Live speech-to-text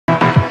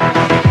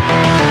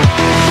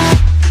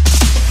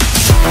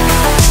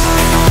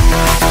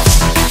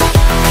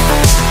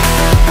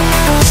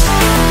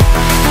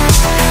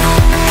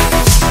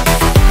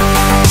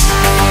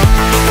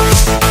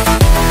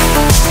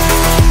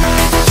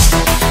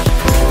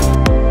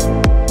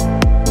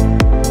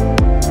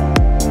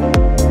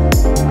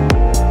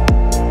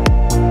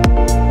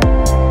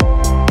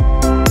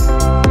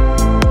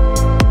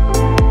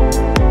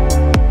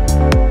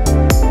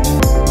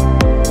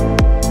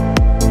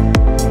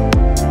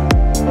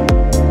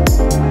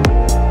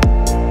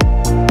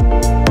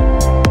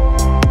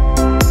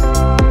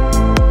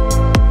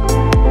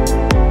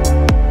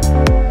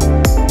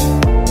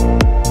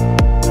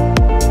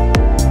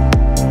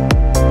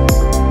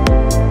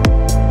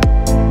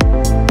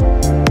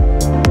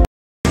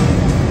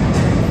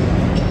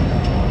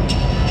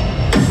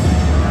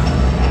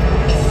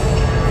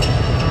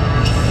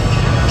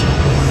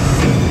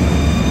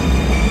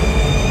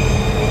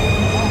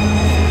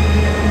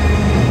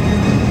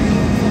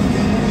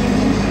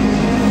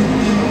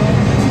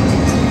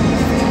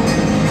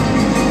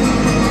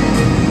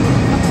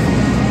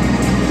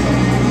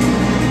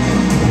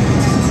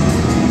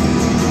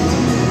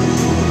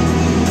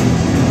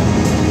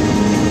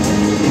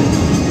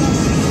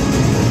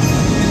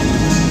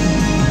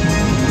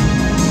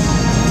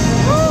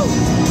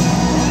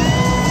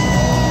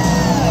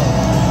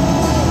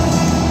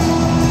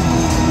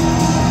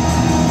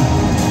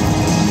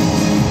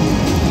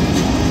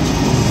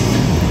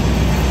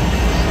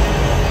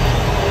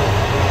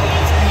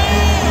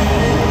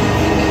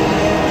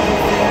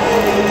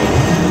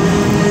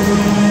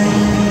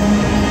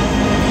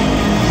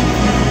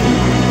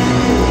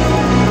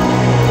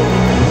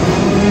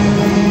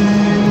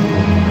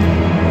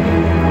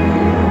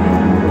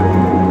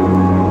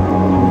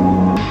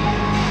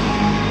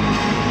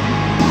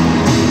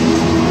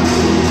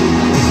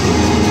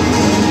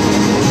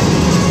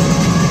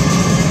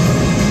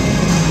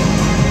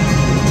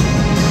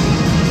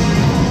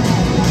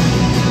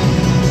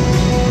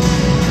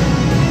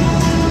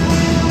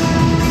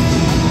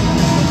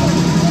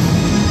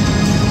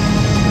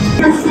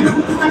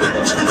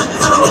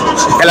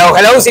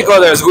Hello,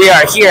 ZCoders. We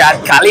are here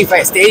at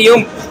Khalifa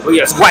Stadium. We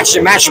just watched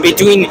the match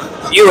between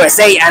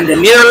USA and the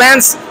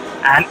Netherlands,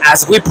 and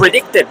as we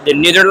predicted, the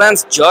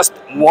Netherlands just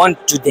won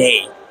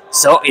today.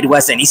 So it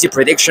was an easy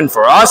prediction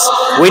for us.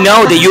 We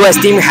know the US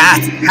team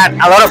had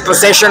a lot of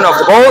possession of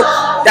the ball.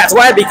 That's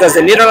why, because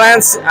the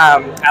Netherlands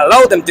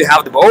allowed them to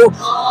have the ball,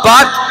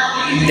 but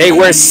they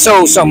were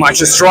so much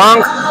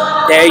strong.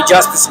 They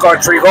just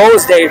scored 3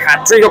 goals. They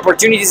had 3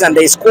 opportunities and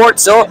they scored.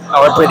 So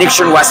our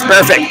prediction was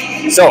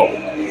perfect. So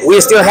we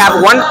still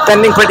have one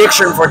pending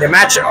prediction for the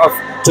match of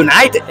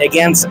tonight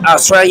against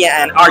Australia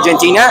and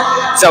Argentina.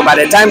 So by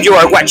the time you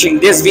are watching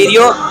this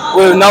video,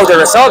 we'll know the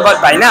result.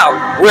 But by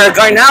now, we're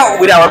going now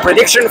with our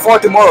prediction for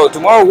tomorrow.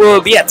 Tomorrow we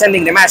will be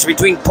attending the match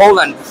between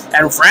Poland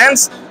and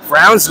France.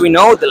 France, we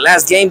know the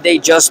last game they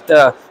just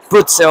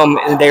put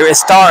their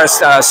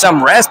stars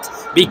some rest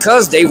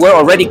because they were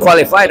already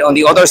qualified on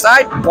the other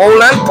side.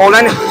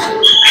 Poland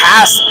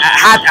has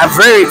had a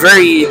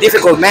very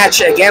difficult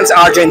match against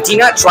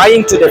Argentina,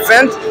 trying to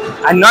defend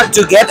and not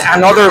to get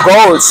another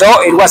goal.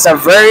 So it was a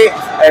very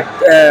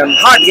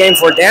hard game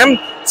for them.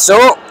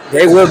 So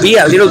they will be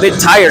a little bit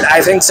tired,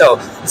 I think so.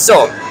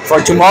 So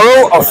for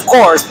tomorrow, of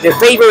course, the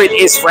favorite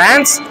is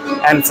France,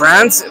 and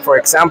France, for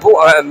example,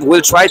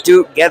 will try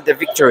to get the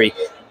victory.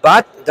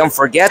 But don't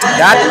forget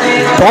that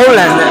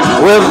Poland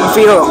will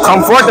feel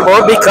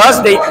comfortable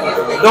because they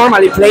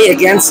normally play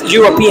against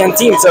European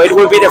teams. So it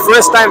will be the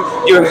first time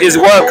during this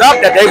World Cup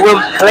that they will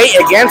play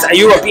against a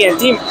European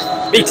team,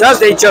 because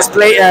they just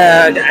play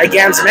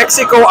against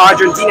Mexico,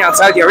 Argentina, and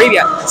Saudi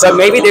Arabia. So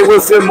maybe they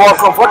will feel more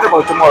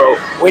comfortable tomorrow.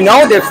 We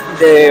know the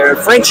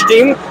French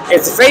team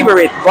is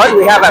favorite, but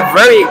we have a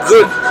very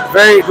good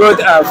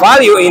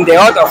value in the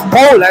odds of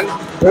Poland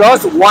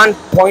plus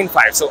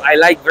 1.5. So I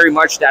like very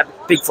much that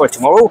pick for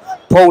tomorrow.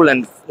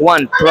 Poland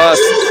 1 plus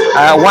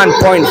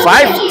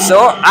 1.5,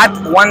 so at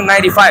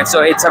 195.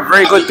 So it's a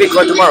very good pick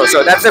for tomorrow.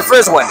 So that's the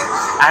first one.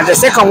 And the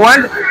second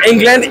one,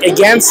 England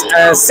against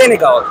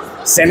Senegal.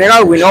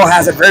 Senegal, we know,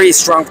 has a very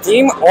strong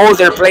team. All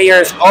their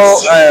players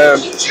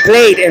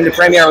played in the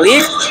Premier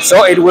League,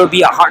 so it will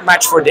be a hard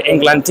match for the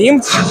England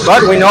team.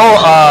 But we know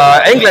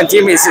England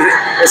team is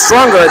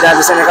stronger than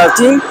the Senegal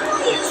team.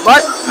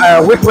 But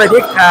we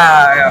predict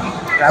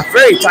a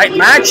very tight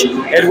match.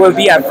 It will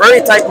be a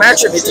very tight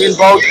match between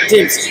both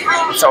teams.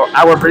 So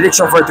our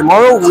prediction for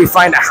tomorrow, we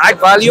find a high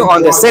value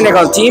on the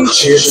Senegal team.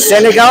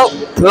 Senegal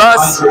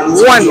plus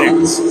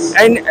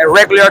 1 in a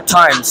regular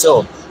time.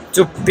 So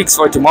 2 picks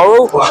for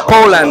tomorrow: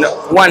 Poland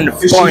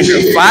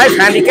 1.5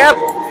 handicap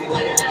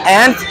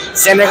and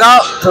Senegal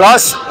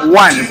plus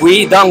 1.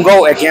 We don't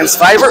go against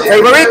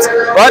favorites,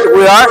 but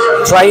we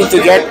are trying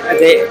to get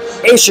the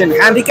Asian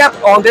handicap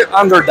on the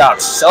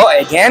underdogs. So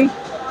again,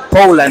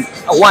 Poland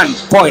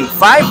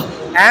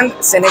 1.5 and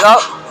Senegal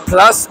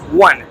plus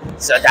 1.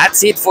 So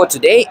that's it for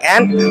today,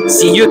 and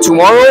see you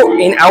tomorrow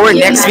in our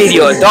next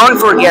video. Don't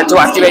forget to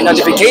activate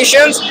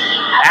notifications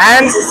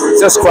and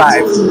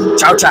subscribe.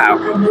 Ciao.